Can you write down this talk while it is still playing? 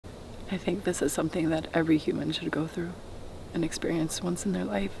I think this is something that every human should go through and experience once in their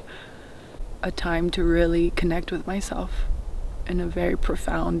life. A time to really connect with myself in a very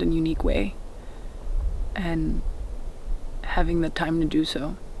profound and unique way. And having the time to do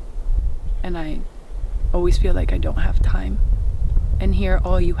so. And I always feel like I don't have time. And here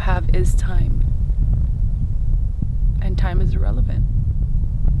all you have is time. And time is irrelevant.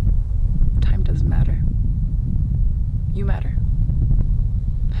 Time doesn't matter. You matter.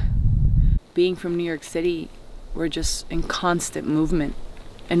 Being from New York City, we're just in constant movement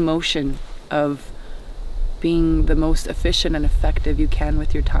and motion of being the most efficient and effective you can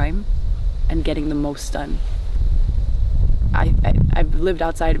with your time and getting the most done. I've lived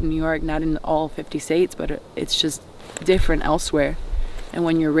outside of New York, not in all 50 states, but it's just different elsewhere. And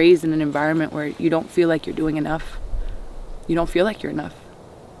when you're raised in an environment where you don't feel like you're doing enough, you don't feel like you're enough.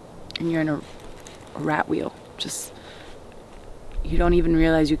 And you're in a rat wheel. Just, you don't even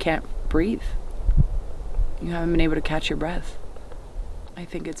realize you can't breathe. You haven't been able to catch your breath. I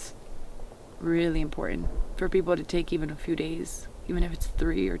think it's really important for people to take even a few days, even if it's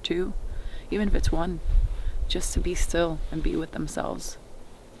 3 or 2, even if it's 1, just to be still and be with themselves,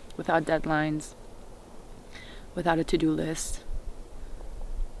 without deadlines, without a to-do list.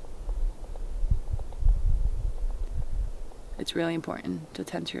 It's really important to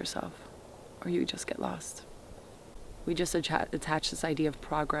tend to yourself, or you just get lost. We just attach this idea of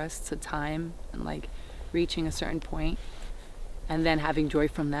progress to time and like reaching a certain point and then having joy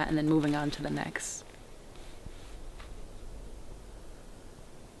from that and then moving on to the next.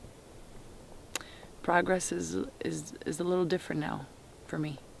 Progress is a little different now for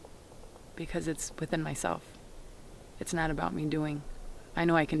me because it's within myself. It's not about me doing. I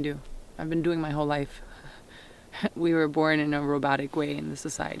know I can do. I've been doing my whole life. We were born in a robotic way in the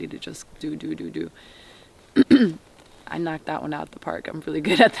society to just do. I knocked that one out the park. I'm really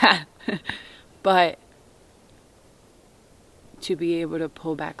good at that. But to be able to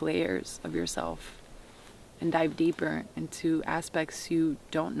pull back layers of yourself and dive deeper into aspects you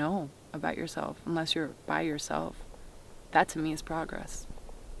don't know about yourself unless you're by yourself, that to me is progress.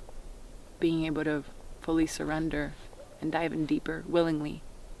 Being able to fully surrender and dive in deeper willingly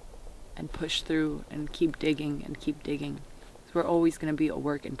and push through and keep digging and keep digging. So we're always going to be a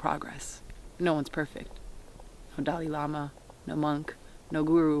work in progress. No one's perfect. No Dalai Lama, no monk, no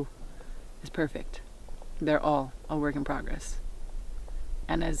guru is perfect. They're all a work in progress.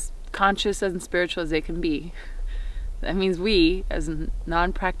 And as conscious and spiritual as they can be, that means we, as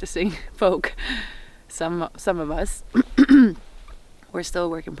non-practicing folk, some of us, we're still a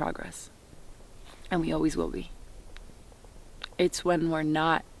work in progress. And we always will be. It's when we're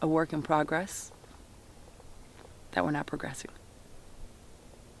not a work in progress that we're not progressing.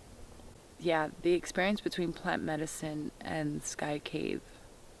 Yeah, the experience between plant medicine and sky cave,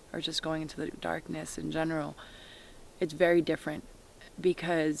 or just going into the darkness in general, it's very different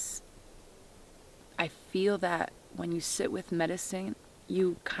because I feel that when you sit with medicine,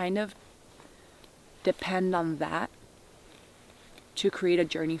 you kind of depend on that to create a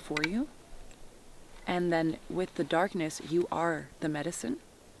journey for you. And then with the darkness, you are the medicine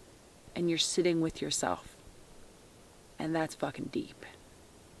and you're sitting with yourself. And that's fucking deep.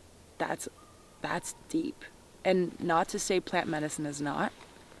 That's deep. And not to say plant medicine is not,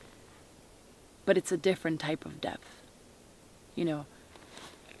 but it's a different type of depth. You know,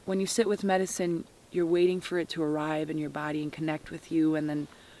 when you sit with medicine, you're waiting for it to arrive in your body and connect with you and then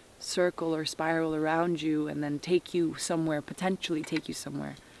circle or spiral around you and then take you somewhere, potentially take you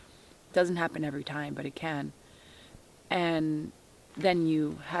somewhere. It doesn't happen every time, but it can. And then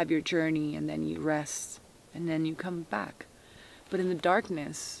you have your journey and then you rest and then you come back. But in the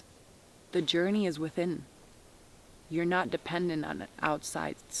darkness, the journey is within. You're not dependent on an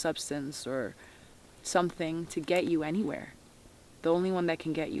outside substance or something to get you anywhere. The only one that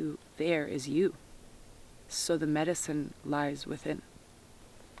can get you there is you. So the medicine lies within.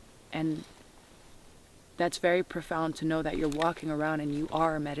 And that's very profound to know that you're walking around and you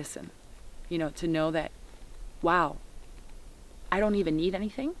are medicine. You know, to know that, wow, I don't even need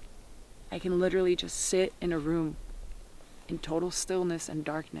anything. I can literally just sit in a room in total stillness and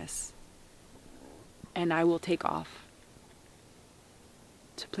darkness. And I will take off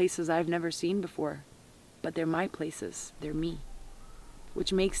to places I've never seen before. But they're my places. They're me.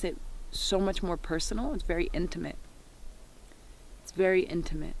 Which makes it so much more personal. It's very intimate. It's very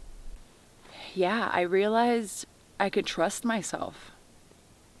intimate. Yeah, I realized I could trust myself.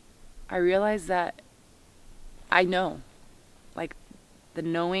 I realized that I know. Like, the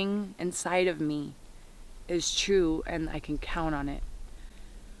knowing inside of me is true and I can count on it.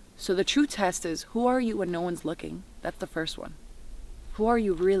 So the true test is, who are you when no one's looking? That's the first one. Who are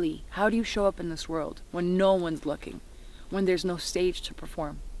you really? How do you show up in this world when no one's looking? When there's no stage to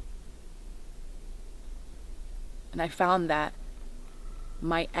perform? And I found that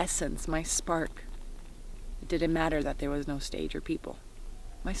my essence, my spark, it didn't matter that there was no stage or people.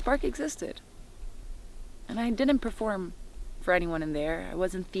 My spark existed. And I didn't perform for anyone in there. I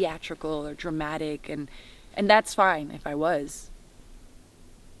wasn't theatrical or dramatic, and that's fine if I was.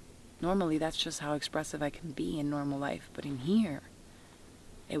 Normally, that's just how expressive I can be in normal life. But in here,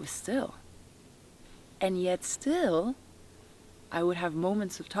 it was still. And yet still, I would have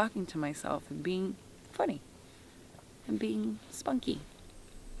moments of talking to myself and being funny and being spunky.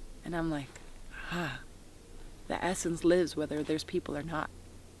 And I'm like, the essence lives whether there's people or not.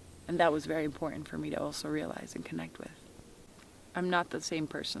 And that was very important for me to also realize and connect with. I'm not the same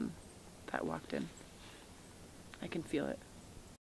person that walked in. I can feel it.